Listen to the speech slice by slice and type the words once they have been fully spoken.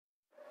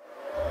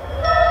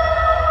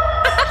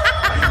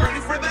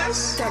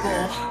Double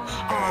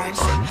R's.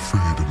 I'm free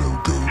to know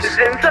ghosts.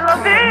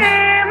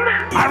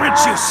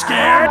 Aren't you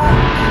scared?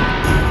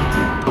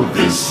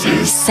 This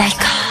is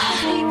Psycho.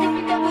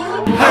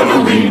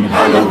 Halloween,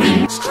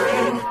 Halloween.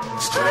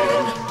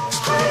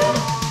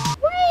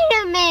 Wait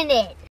a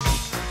minute.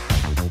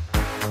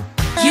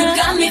 You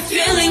got me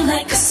feeling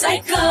like a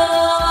psycho.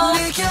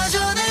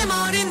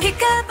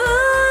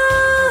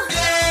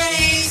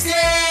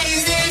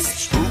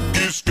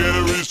 Spooky,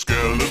 scary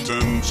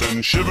skeletons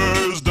and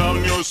shivers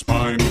down your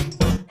spine.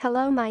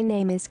 Hello, my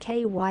name is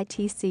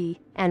kytc,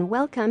 and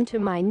welcome to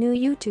my new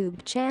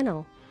YouTube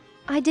channel.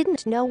 I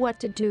didn't know what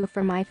to do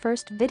for my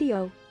first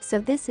video, so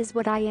this is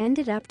what I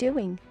ended up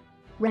doing.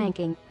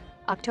 Ranking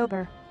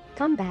October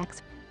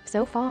comebacks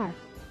so far.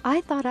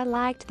 I thought I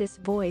liked this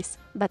voice,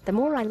 but the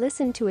more I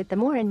listen to it, the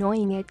more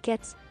annoying it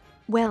gets.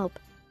 Welp.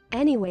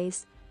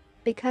 Anyways,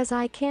 because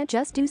I can't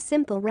just do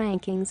simple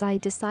rankings, I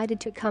decided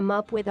to come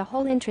up with a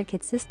whole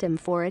intricate system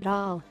for it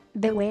all.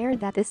 Beware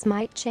that this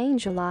might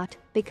change a lot,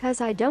 because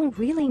I don't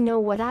really know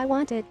what I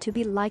want it to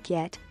be like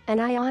yet,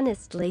 and I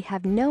honestly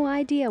have no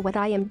idea what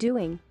I am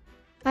doing.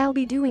 I'll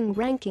be doing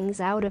rankings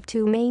out of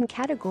two main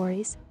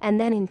categories, and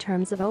then in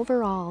terms of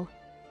overall.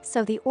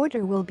 So the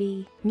order will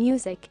be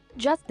music,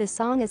 just the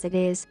song as it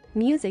is,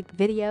 music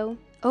video,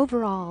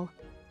 overall.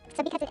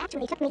 So because it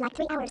actually took me like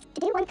 3 hours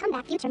to do one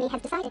comeback, future me has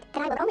decided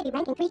that I will only be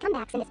ranking 3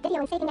 comebacks in this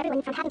video and saving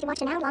everyone from having to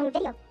watch an hour-long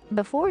video.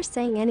 Before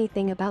saying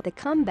anything about the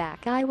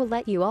comeback, I will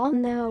let you all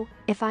know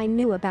if I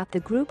knew about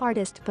the group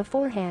artist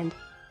beforehand.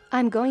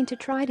 I'm going to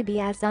try to be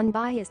as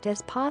unbiased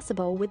as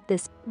possible with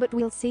this, but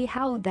we'll see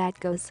how that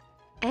goes.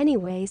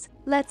 Anyways,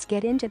 let's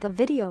get into the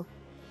video.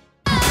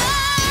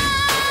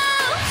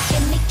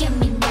 Give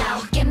me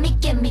now,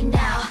 give me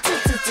now.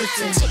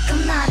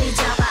 지금 나를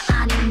잡아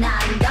아니 난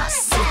더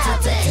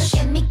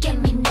give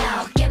me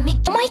now, give me.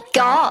 Oh my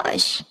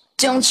gosh,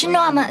 don't you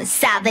know I'm a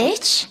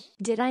savage?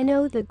 Did I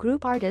know the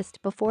group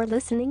artist before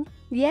listening?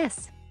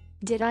 Yes.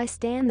 Did I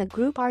stan the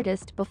group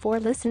artist before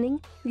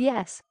listening?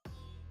 Yes.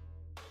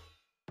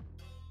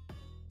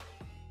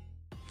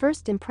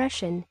 First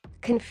impression,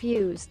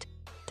 confused.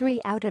 3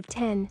 out of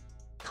 10.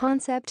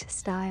 Concept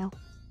style,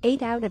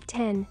 8 out of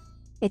 10.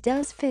 It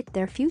does fit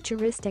their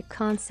futuristic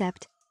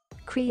concept.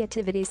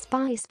 Creativity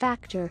spice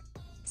factor,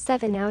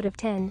 7 out of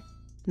 10.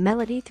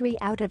 Melody 3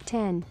 out of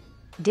 10.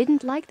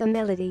 Didn't like the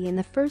melody in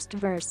the first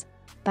verse,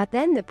 but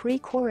then the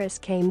pre-chorus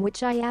came,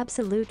 which I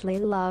absolutely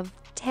love.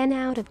 10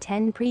 out of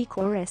 10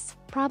 pre-chorus,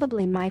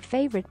 probably my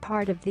favorite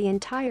part of the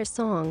entire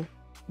song.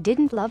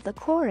 Didn't love the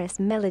chorus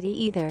melody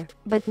either,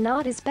 but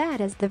not as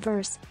bad as the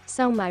verse,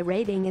 so my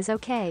rating is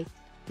okay.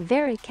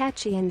 Very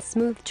catchy and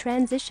smooth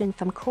transition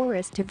from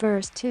chorus to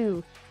verse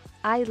too.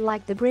 I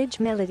like the bridge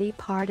melody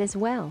part as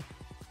well.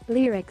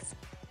 Lyrics,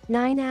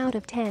 9 out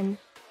of 10.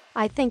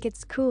 I think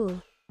it's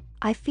cool.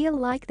 I feel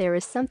like there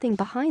is something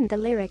behind the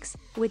lyrics,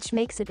 which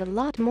makes it a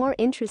lot more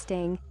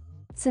interesting.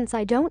 Since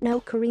I don't know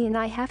Korean,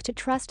 I have to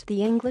trust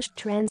the English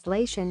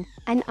translation,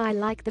 and I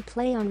like the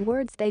play on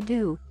words they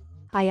do.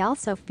 I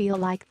also feel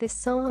like this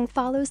song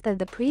follows the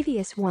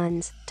previous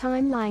ones,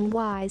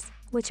 timeline-wise,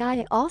 which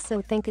I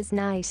also think is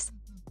nice.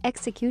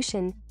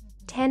 Execution,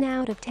 10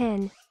 out of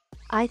 10.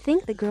 I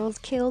think the girls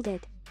killed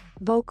it.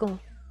 Vocal,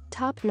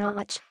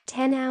 top-notch,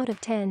 10 out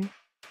of 10.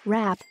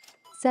 Rap,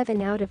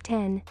 7 out of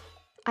 10.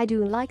 I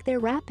do like their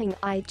rapping,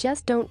 I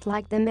just don't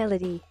like the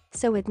melody,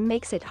 so it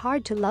makes it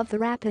hard to love the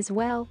rap as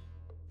well.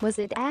 Was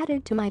it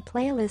added to my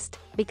playlist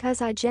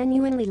because I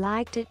genuinely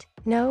liked it?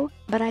 No,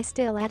 but I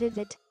still added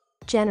it.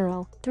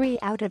 General, 3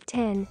 out of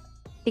 10.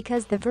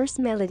 Because the verse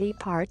melody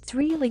parts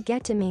really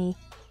get to me.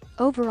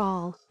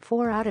 Overall,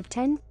 4 out of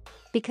 10.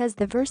 Because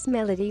the verse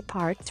melody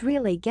parts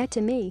really get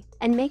to me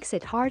and makes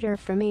it harder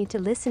for me to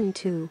listen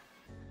to.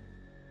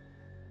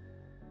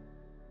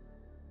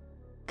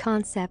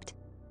 Concept,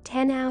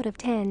 10 out of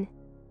 10.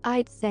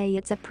 I'd say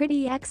it's a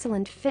pretty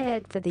excellent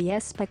fit for the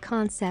aespa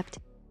concept.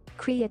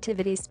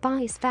 Creativity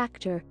spice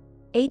factor,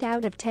 8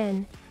 out of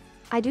 10.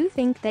 I do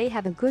think they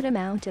have a good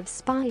amount of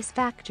spice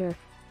factor.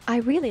 I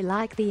really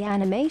like the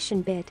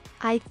animation bit.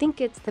 I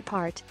think it's the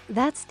part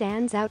that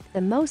stands out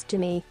the most to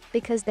me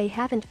because they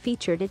haven't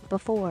featured it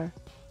before.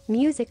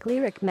 Music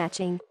lyric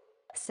matching,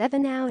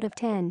 7 out of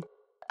 10.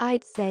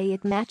 I'd say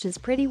it matches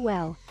pretty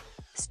well.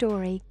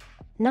 Story,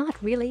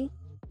 not really,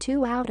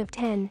 2 out of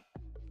 10.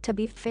 To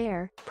be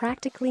fair,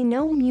 practically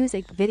no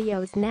music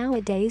videos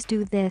nowadays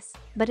do this,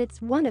 but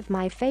it's one of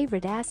my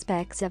favorite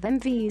aspects of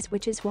MVs,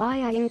 which is why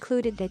I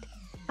included it.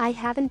 I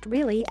haven't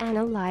really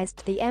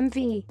analyzed the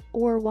MV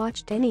or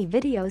watched any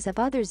videos of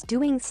others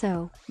doing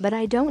so, but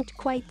I don't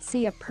quite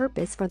see a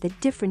purpose for the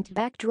different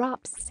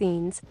backdrops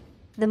scenes.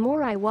 The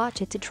more I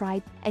watch it to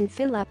try and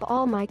fill up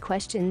all my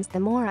questions, the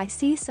more I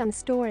see some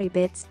story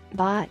bits,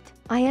 but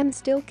I am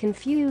still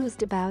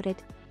confused about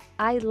it.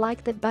 I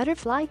like the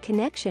butterfly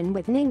connection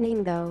with Ning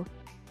Ning though.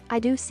 I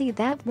do see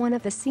that one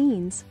of the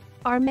scenes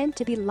are meant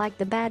to be like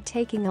the bad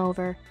taking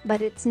over,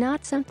 but it's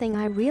not something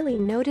I really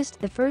noticed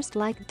the first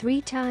like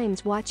 3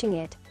 times watching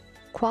it.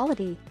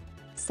 Quality,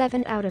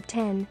 7 out of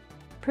 10.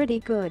 Pretty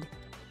good.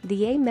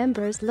 The A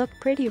members look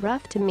pretty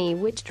rough to me,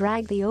 which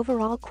drag the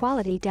overall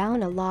quality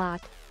down a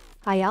lot.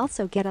 I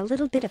also get a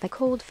little bit of a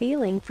cold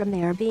feeling from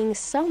there being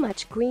so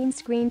much green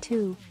screen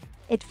too.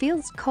 It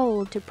feels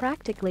cold to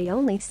practically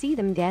only see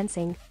them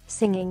dancing,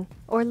 singing,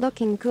 or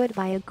looking good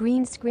by a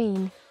green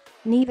screen.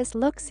 Nevis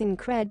looks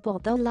incredible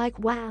though, like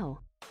wow.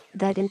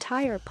 That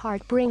entire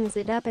part brings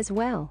it up as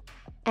well.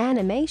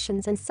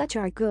 Animations and such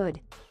are good.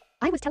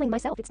 I was telling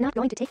myself it's not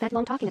going to take that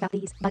long talking about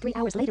these, but 3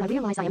 hours later I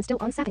realize I am still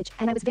on Savage,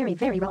 and I was very,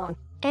 very wrong.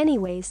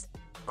 Anyways,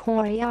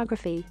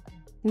 choreography.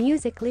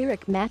 Music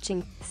lyric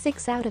matching,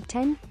 6 out of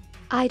 10?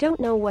 I don't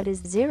know what is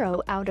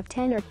 0 out of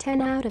 10 or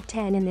 10 out of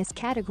 10 in this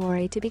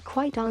category, to be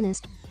quite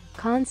honest.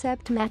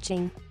 Concept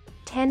matching,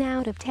 10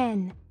 out of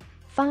 10.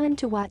 Fun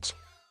to watch,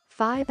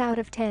 5 out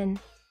of 10.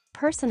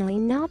 Personally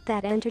not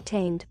that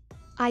entertained.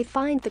 I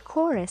find the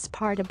chorus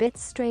part a bit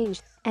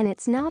strange, and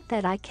it's not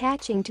that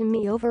eye-catching to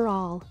me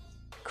overall.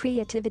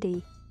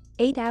 Creativity,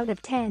 8 out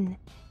of 10.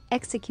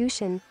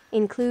 Execution,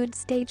 include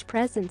stage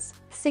presence,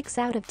 6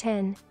 out of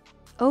 10.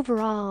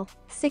 Overall,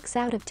 6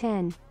 out of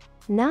 10.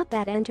 Not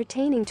that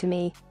entertaining to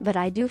me, but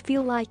I do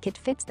feel like it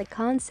fits the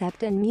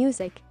concept and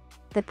music.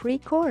 The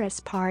pre-chorus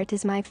part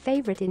is my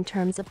favorite in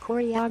terms of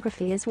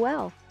choreography as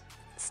well.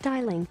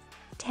 Styling,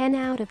 10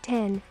 out of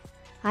 10.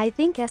 I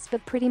think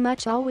aespa pretty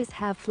much always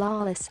have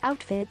flawless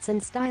outfits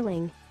and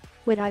styling.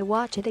 Would I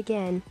watch it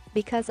again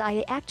because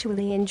I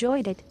actually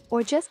enjoyed it,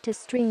 or just to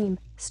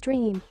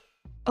stream?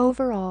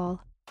 Overall,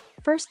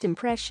 first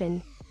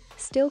impression,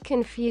 still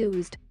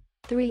confused,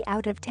 3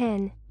 out of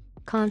 10.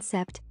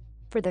 Concept,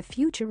 for the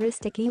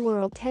futuristic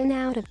e-world, 10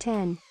 out of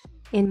 10.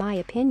 In my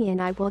opinion,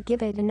 I will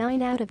give it a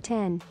 9 out of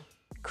 10.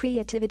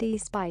 Creativity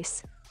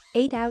spice,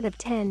 8 out of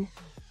 10.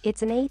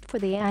 It's an 8 for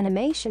the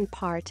animation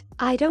part.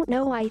 I don't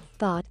know, I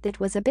thought that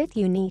was a bit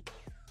unique.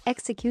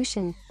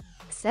 Execution,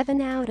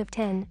 7 out of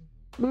 10.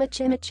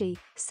 Michi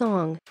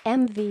song,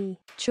 MV,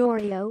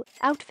 choreo,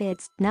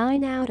 outfits,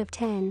 9 out of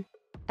 10.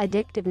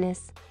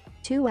 Addictiveness,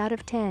 2 out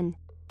of 10.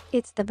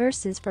 It's the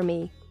verses for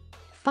me.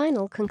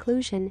 Final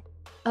conclusion,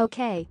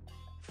 okay,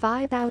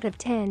 5 out of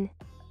 10.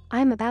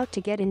 I'm about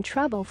to get in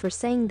trouble for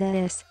saying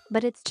this,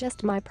 but it's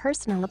just my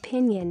personal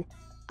opinion.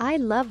 I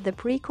love the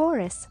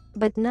pre-chorus,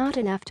 but not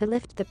enough to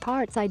lift the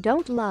parts I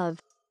don't love.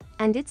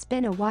 And it's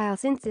been a while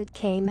since it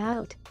came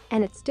out,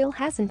 and it still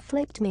hasn't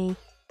flipped me.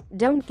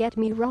 Don't get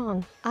me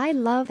wrong, I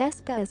love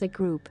aespa as a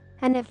group,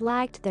 and have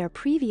liked their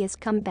previous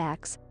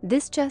comebacks.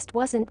 This just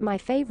wasn't my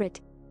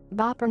favorite.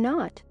 Bop or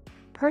not?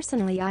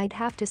 Personally, I'd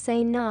have to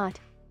say not.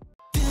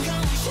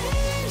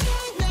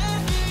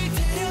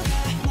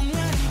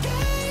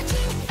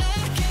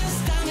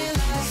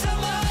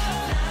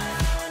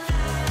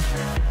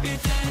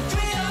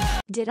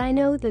 Did I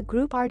know the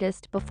group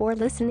artist before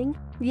listening?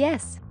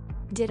 Yes.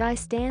 Did I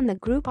stan the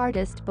group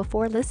artist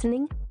before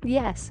listening?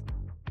 Yes.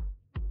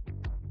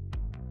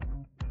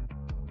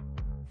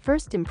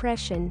 First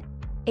impression,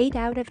 8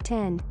 out of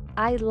 10.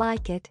 I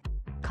like it.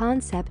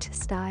 Concept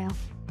style,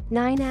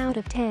 9 out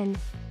of 10.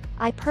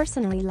 I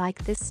personally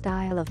like this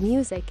style of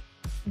music.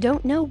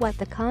 Don't know what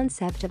the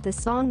concept of the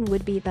song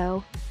would be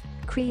though.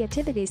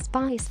 Creativity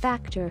spice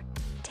factor,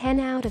 10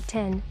 out of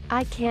 10.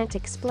 I can't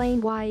explain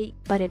why,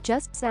 but it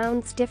just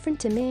sounds different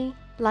to me,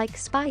 like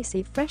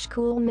spicy, fresh,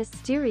 cool,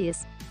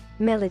 mysterious.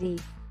 Melody,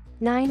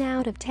 9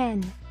 out of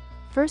 10.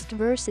 First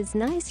verse is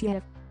nice, yeah.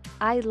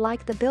 I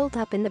like the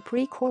build-up in the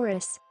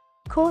pre-chorus.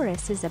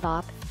 Chorus is a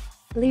bop.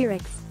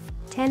 Lyrics,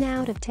 10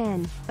 out of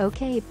 10.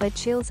 Okay, but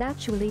chill's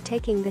actually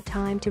taking the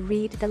time to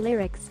read the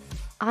lyrics.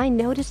 I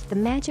noticed the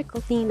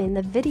magical theme in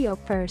the video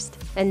first,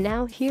 and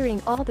now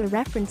hearing all the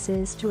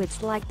references to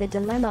it's like the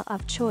dilemma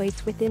of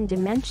choice within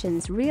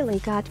dimensions really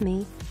got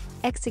me.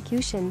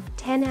 Execution,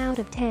 10 out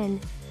of 10.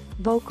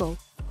 Vocal,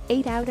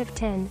 8 out of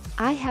 10.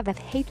 I have a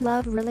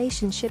hate-love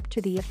relationship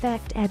to the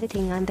effect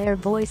editing on their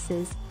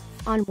voices.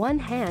 On one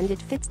hand,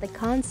 it fits the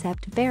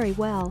concept very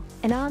well,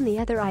 and on the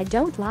other, I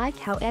don't like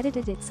how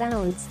edited it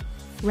sounds.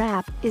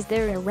 Rap, is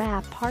there a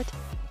rap part?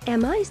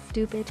 Am I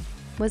stupid?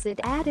 Was it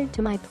added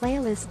to my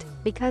playlist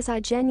because I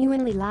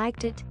genuinely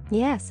liked it?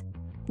 Yes.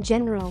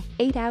 General,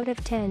 8 out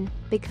of 10,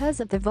 because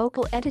of the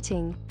vocal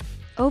editing.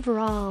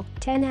 Overall,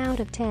 10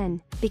 out of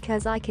 10,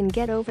 because I can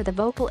get over the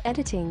vocal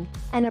editing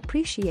and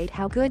appreciate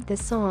how good the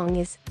song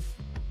is.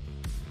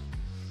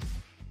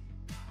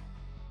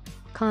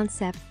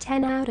 Concept,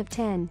 10 out of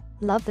 10.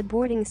 Love the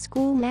boarding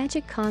school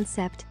magic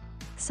concept.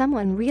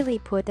 Someone really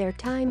put their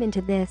time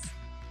into this.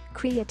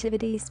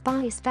 Creativity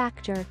spice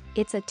factor,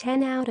 it's a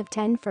 10 out of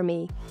 10 for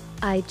me.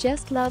 I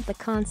just love the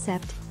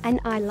concept, and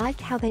I like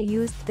how they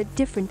used the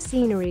different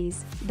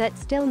sceneries that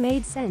still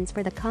made sense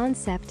for the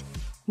concept.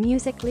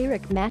 Music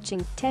lyric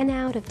matching, 10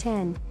 out of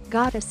 10.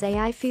 Gotta say,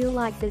 I feel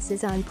like this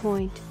is on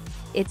point.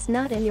 It's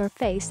not in your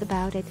face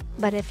about it,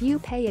 but if you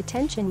pay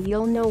attention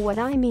you'll know what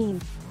I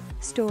mean.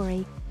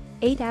 Story,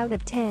 8 out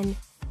of 10.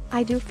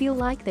 I do feel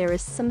like there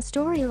is some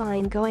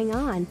storyline going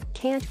on,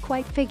 can't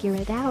quite figure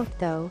it out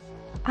though.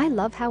 I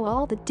love how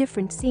all the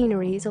different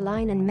sceneries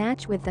align and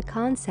match with the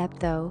concept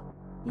though.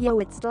 Yo,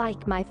 it's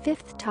like my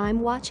 5th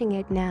time watching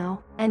it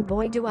now, and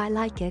boy do I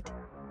like it.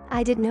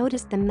 I did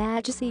notice the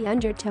majesty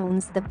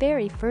undertones the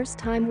very first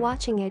time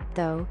watching it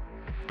though.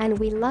 And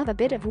we love a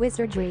bit of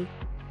wizardry.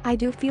 I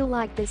do feel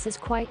like this is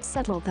quite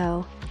subtle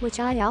though, which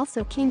I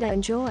also kinda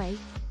enjoy.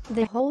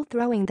 The whole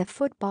throwing the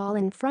football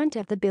in front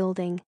of the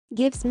building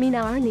gives me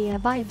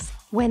Narnia vibes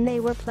when they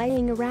were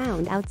playing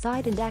around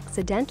outside and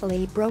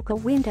accidentally broke a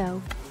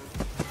window.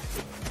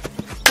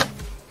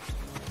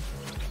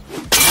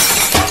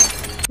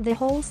 The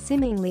whole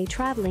seemingly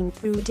traveling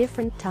through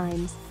different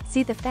times,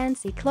 see the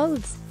fancy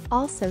clothes,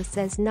 also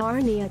says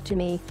Narnia to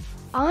me.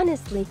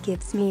 Honestly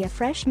gives me a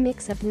fresh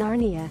mix of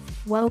Narnia,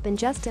 woven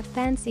just a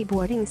fancy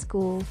boarding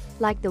school,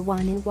 like the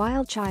one in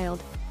Wild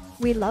Child.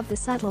 We love the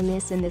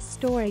subtleness in this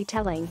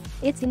storytelling,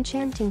 it's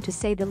enchanting to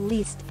say the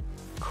least.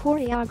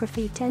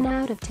 Choreography 10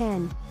 out of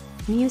 10.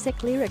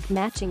 Music lyric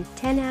matching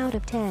 10 out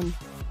of 10.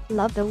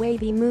 Love the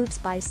wavy moves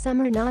by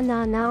Summer na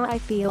na na. I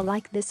feel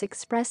like this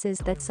expresses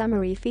that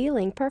summery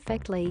feeling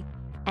perfectly.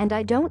 And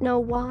I don't know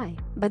why,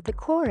 but the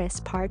chorus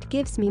part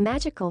gives me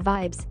magical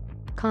vibes.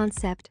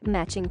 Concept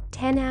matching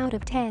 10 out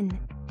of 10.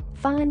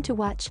 Fun to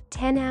watch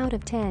 10 out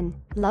of 10.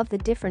 Love the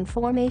different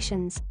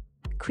formations.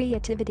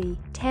 Creativity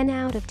 10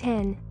 out of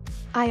 10.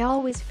 I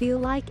always feel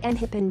like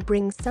Enhypen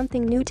brings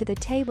something new to the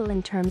table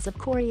in terms of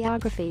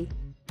choreography.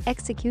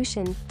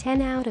 Execution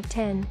 10 out of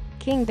 10.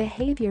 King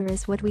behavior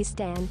is what we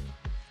stan.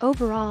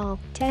 Overall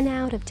 10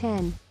 out of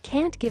 10.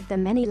 Can't give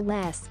them any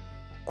less.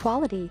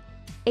 Quality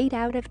 8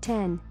 out of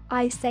 10.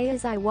 I say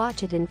as I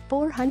watch it in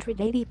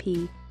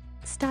 480p.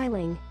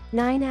 Styling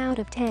 9 out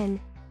of 10.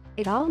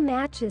 It all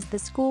matches the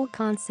school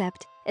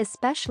concept,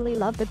 especially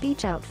love the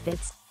beach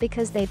outfits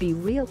because they be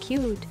real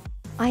cute.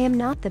 I am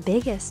not the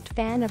biggest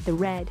fan of the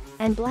red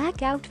and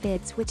black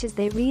outfits, which is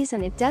the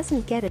reason it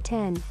doesn't get a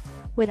 10.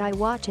 Would I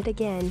watch it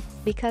again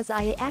because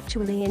I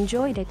actually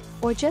enjoyed it,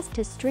 or just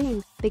to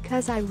stream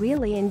because I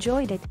really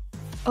enjoyed it?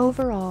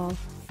 Overall,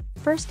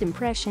 first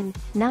impression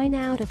 9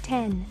 out of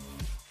 10.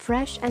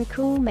 Fresh and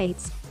cool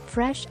mates,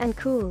 fresh and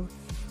cool.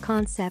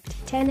 Concept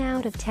 10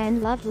 out of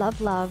 10. Love love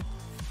love.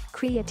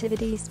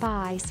 Creativity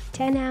spice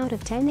 10 out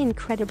of 10.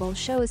 Incredible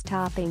shows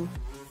topping.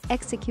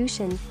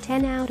 Execution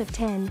 10 out of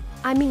 10.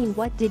 I mean,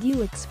 what did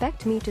you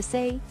expect me to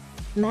say?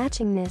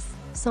 Matchingness,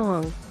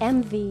 song,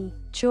 MV,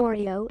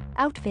 choreo,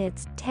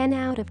 outfits 10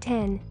 out of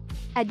 10.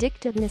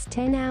 Addictiveness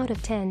 10 out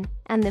of 10,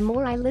 and the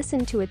more I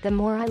listen to it the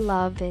more I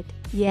love it.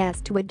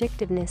 Yes to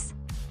addictiveness.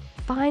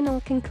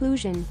 Final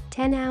conclusion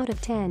 10 out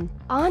of 10.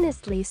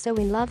 Honestly so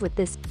in love with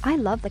this. I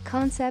love the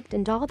concept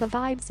and all the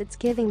vibes it's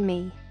giving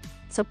me.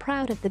 So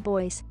proud of the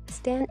boys,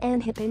 stan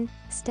Enhypen,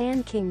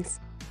 stan Kings.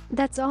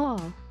 That's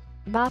all.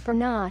 Bop or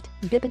not,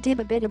 bibbidi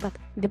bibbidi bop,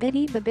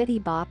 bibbidi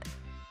bibbidi bop.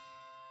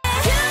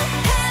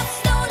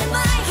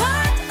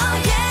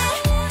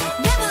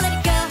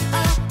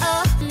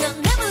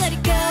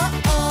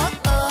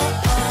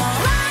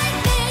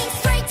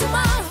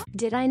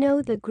 Did I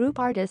know the group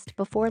artist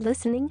before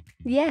listening?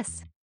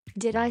 Yes.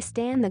 Did I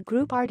stan the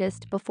group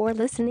artist before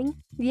listening?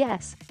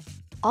 Yes.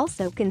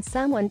 Also, can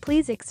someone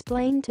please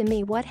explain to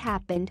me what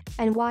happened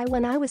and why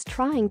when I was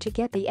trying to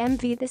get the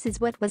MV this is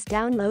what was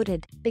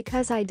downloaded,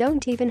 because I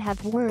don't even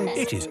have words.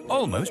 It is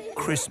almost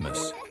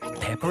Christmas.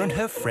 Pepper and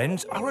her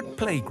friends are at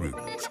playgroup.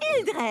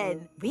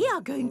 Children, we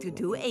are going to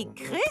do a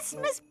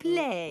Christmas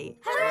play.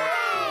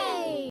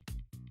 Hooray!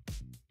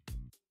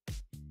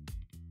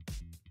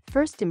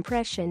 First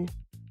impression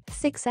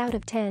 6 out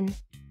of 10.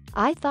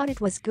 I thought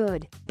it was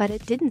good, but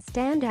it didn't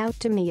stand out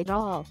to me at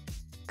all.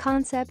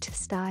 Concept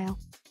style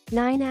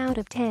 9 out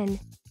of 10.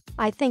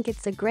 I think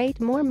it's a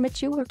great, more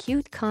mature,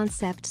 cute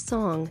concept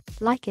song,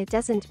 like it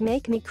doesn't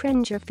make me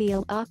cringe or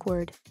feel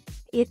awkward.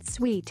 It's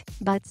sweet,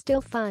 but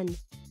still fun.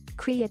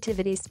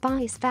 Creativity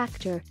spice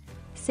factor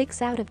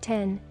 6 out of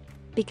 10.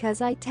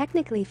 Because I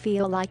technically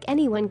feel like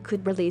anyone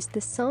could release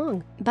this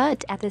song,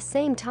 but at the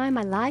same time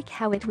I like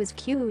how it was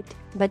cute,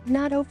 but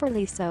not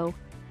overly so.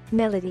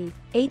 Melody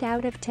 8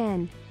 out of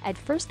 10. At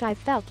first I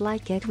felt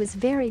like it was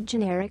very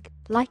generic,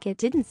 like it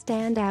didn't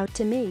stand out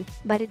to me,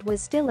 but it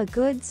was still a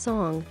good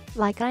song,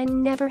 like I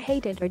never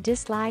hated or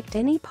disliked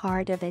any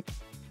part of it.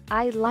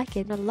 I like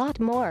it a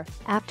lot more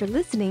after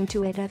listening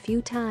to it a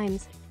few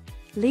times.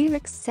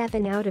 Lyrics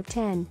 7 out of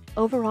 10.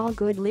 Overall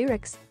good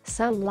lyrics,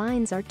 some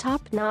lines are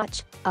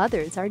top-notch,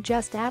 others are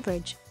just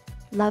average.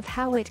 Love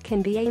how it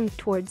can be aimed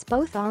towards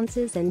both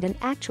answers and an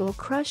actual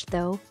crush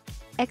though.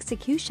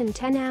 Execution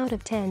 10 out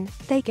of 10,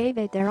 they gave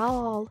it their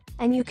all,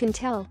 and you can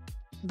tell.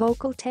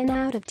 Vocal 10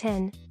 out of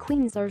 10,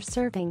 queens are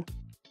serving.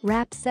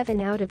 Rap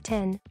 7 out of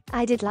 10,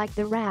 I did like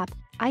the rap,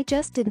 I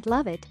just didn't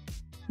love it.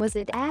 Was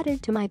it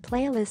added to my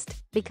playlist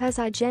because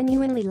I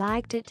genuinely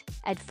liked it?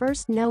 At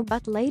first no,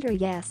 but later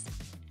yes.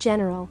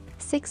 General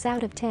 6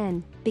 out of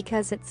 10,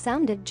 because it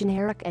sounded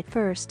generic at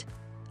first.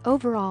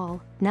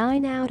 Overall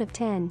 9 out of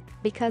 10,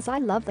 because I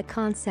love the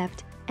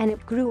concept, and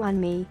it grew on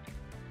me.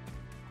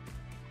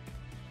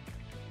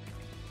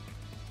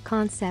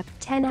 Concept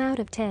 10 out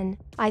of 10,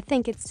 I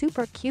think it's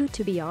super cute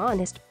to be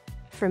honest.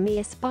 For me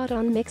a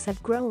spot-on mix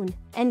of grown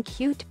and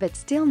cute but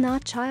still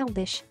not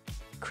childish.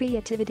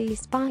 Creativity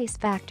spice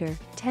factor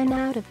 10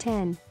 out of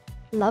 10.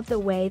 Love the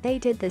way they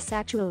did this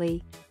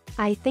actually.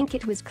 I think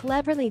it was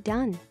cleverly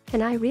done,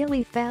 and I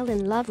really fell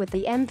in love with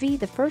the MV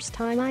the first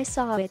time I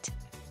saw it.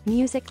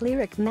 Music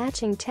lyric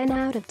matching 10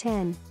 out of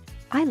 10.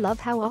 I love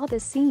how all the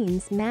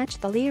scenes match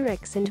the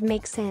lyrics and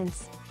make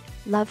sense.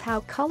 Love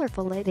how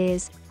colorful it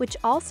is, which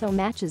also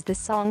matches the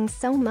song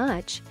so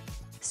much.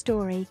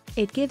 Story,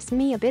 it gives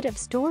me a bit of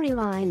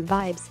storyline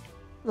vibes.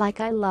 Like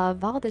I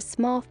love all the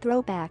small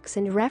throwbacks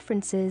and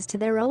references to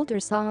their older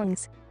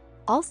songs.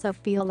 Also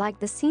feel like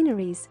the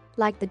sceneries,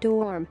 like the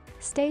dorm,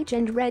 stage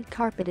and red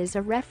carpet is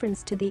a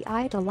reference to the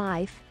idol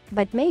life,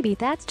 but maybe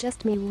that's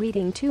just me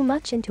reading too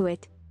much into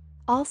it.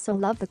 Also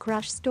love the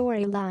crush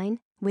storyline,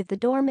 with the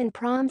dorm and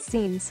prom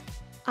scenes.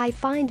 I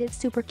find it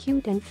super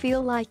cute and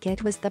feel like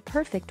it was the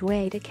perfect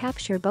way to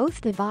capture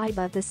both the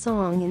vibe of the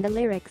song and the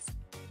lyrics.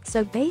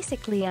 So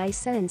basically I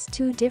sense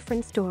two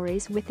different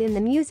stories within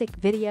the music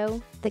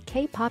video, the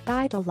K-pop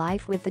idol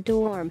life with the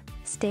dorm,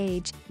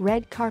 stage,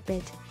 red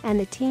carpet, and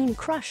the teen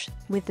crush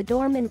with the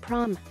dorm and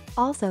prom,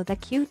 also the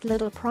cute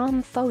little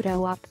prom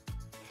photo op.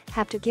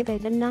 Have to give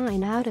it a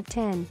 9 out of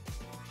 10.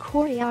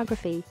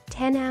 Choreography,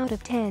 10 out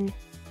of 10.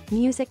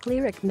 Music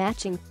lyric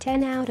matching,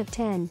 10 out of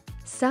 10.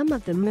 Some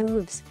of the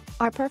moves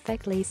are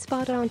perfectly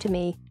spot on to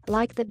me,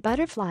 like the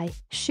butterfly,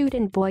 shoot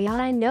and boy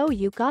I know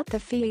you got the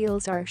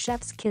feels or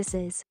chef's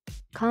kisses.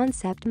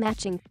 Concept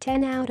matching,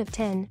 10 out of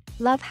 10,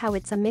 love how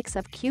it's a mix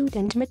of cute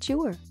and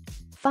mature.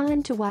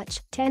 Fun to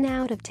watch, 10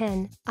 out of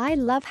 10, I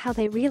love how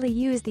they really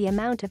use the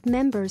amount of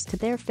members to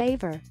their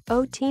favor.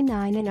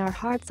 OT9 in our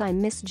hearts I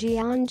miss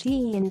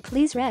Jeonji and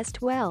please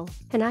rest well,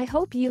 and I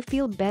hope you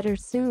feel better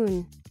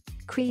soon.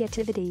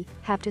 Creativity,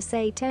 have to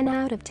say 10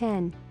 out of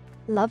 10.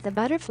 Love the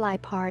butterfly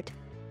part.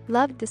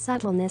 Loved the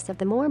subtleness of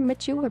the more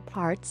mature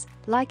parts,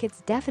 like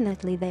it's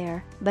definitely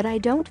there, but I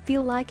don't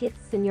feel like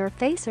it's in your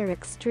face or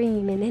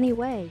extreme in any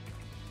way.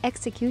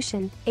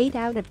 Execution, 8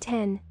 out of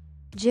 10.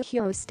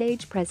 Jihyo's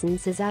stage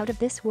presence is out of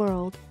this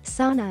world,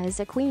 Sana is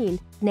a queen,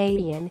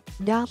 Nayeon,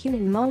 Dahyun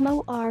and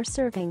Momo are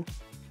serving.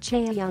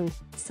 Chaeyoung,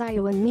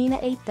 Sayo and Mina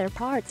ate their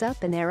parts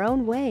up in their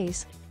own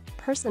ways.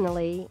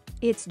 Personally,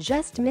 it's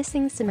just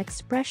missing some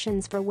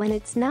expressions for when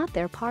it's not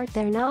their part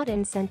they're not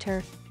in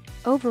center.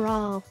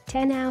 Overall,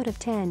 10 out of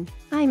 10.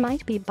 I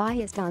might be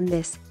biased on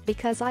this,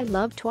 because I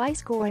love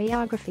Twice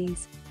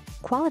choreographies.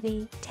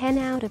 Quality, 10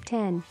 out of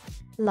 10.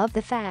 Love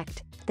the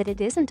fact that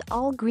it isn't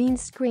all green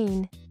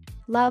screen.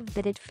 Love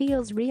that it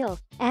feels real,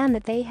 and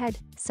that they had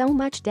so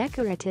much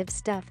decorative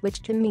stuff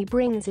which to me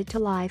brings it to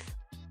life.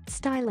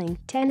 Styling,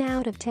 10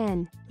 out of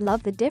 10.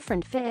 Love the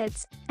different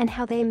fits, and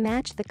how they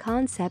match the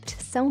concept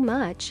so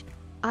much.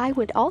 I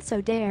would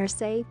also dare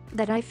say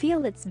that I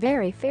feel it's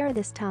very fair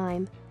this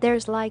time.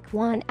 There's like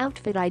one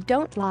outfit I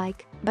don't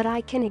like, but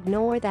I can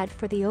ignore that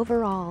for the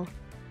overall.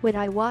 Would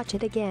I watch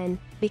it again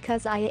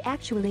because I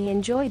actually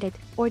enjoyed it,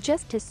 or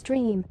just to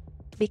stream?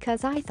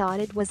 Because I thought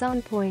it was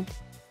on point.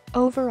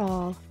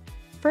 Overall.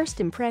 First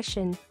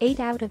impression, 8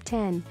 out of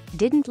 10.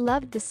 Didn't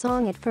love the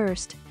song at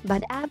first,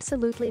 but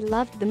absolutely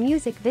loved the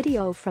music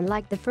video from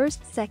like the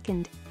first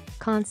second.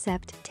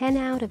 Concept, 10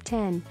 out of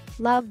 10.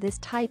 Love this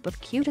type of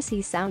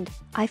kytc sound.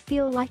 I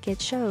feel like it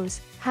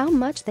shows how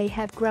much they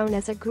have grown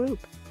as a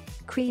group.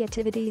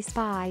 Creativity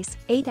spice,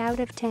 8 out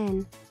of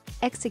 10.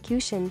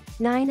 Execution,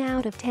 9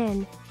 out of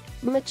 10.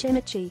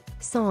 Mochi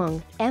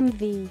song,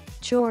 MV,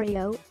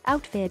 choreo,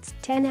 outfits,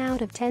 10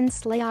 out of 10.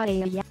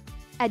 Slayaya.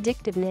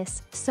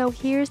 Addictiveness, so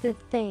here's the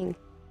thing.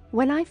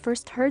 When I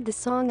first heard the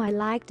song I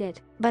liked it,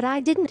 but I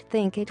didn't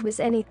think it was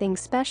anything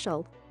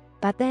special.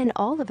 But then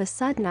all of a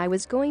sudden I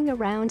was going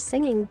around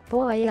singing,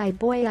 boy I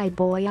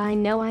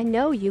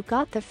know you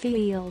got the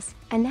feels.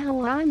 And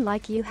now I'm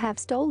like you have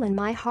stolen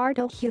my heart,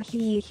 oh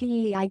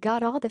he I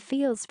got all the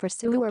feels for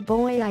sewer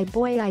boy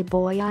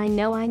I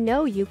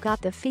know you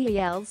got the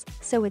feels.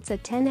 So it's a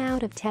 10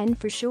 out of 10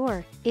 for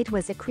sure. It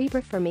was a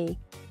creeper for me.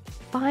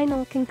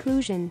 Final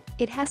conclusion,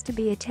 it has to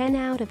be a 10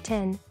 out of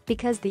 10,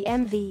 because the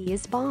MV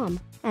is bomb,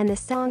 and the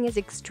song is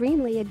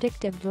extremely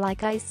addictive,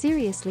 like I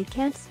seriously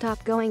can't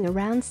stop going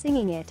around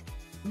singing it.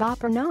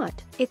 Bop or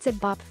not, it's a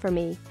bop for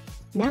me.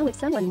 Now if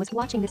someone was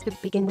watching this to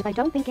begin with, I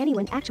don't think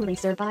anyone actually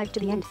survived to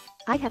the end.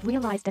 I have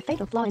realized a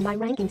fatal flaw in my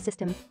ranking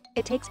system.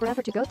 It takes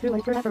forever to go through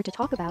and forever to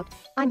talk about.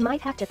 I might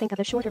have to think of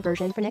a shorter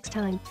version for next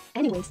time.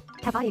 Anyways,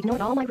 have I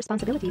ignored all my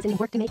responsibilities and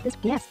work to make this?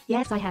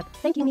 Yes I have.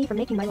 Thank you me for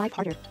making my life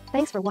harder.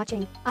 Thanks for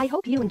watching. I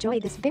hope you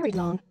enjoyed this very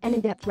long and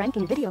in-depth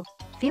ranking video.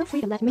 Feel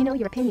free to let me know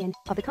your opinion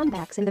of the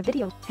comebacks in the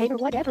video, hey, or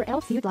whatever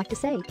else you'd like to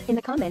say in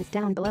the comments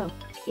down below.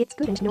 It's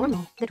good and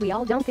normal that we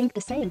all don't think the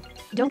same.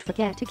 Don't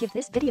forget to give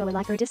this video a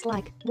like or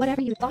dislike,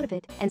 whatever you thought of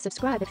it, and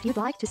subscribe if you'd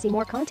like to see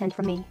more content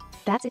from me.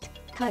 That's it.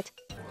 Cut.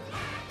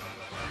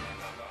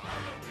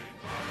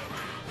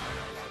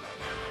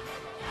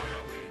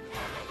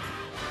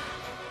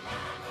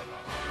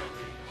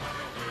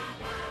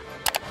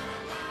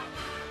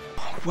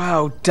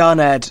 Well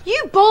done, Ed.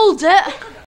 You balled it!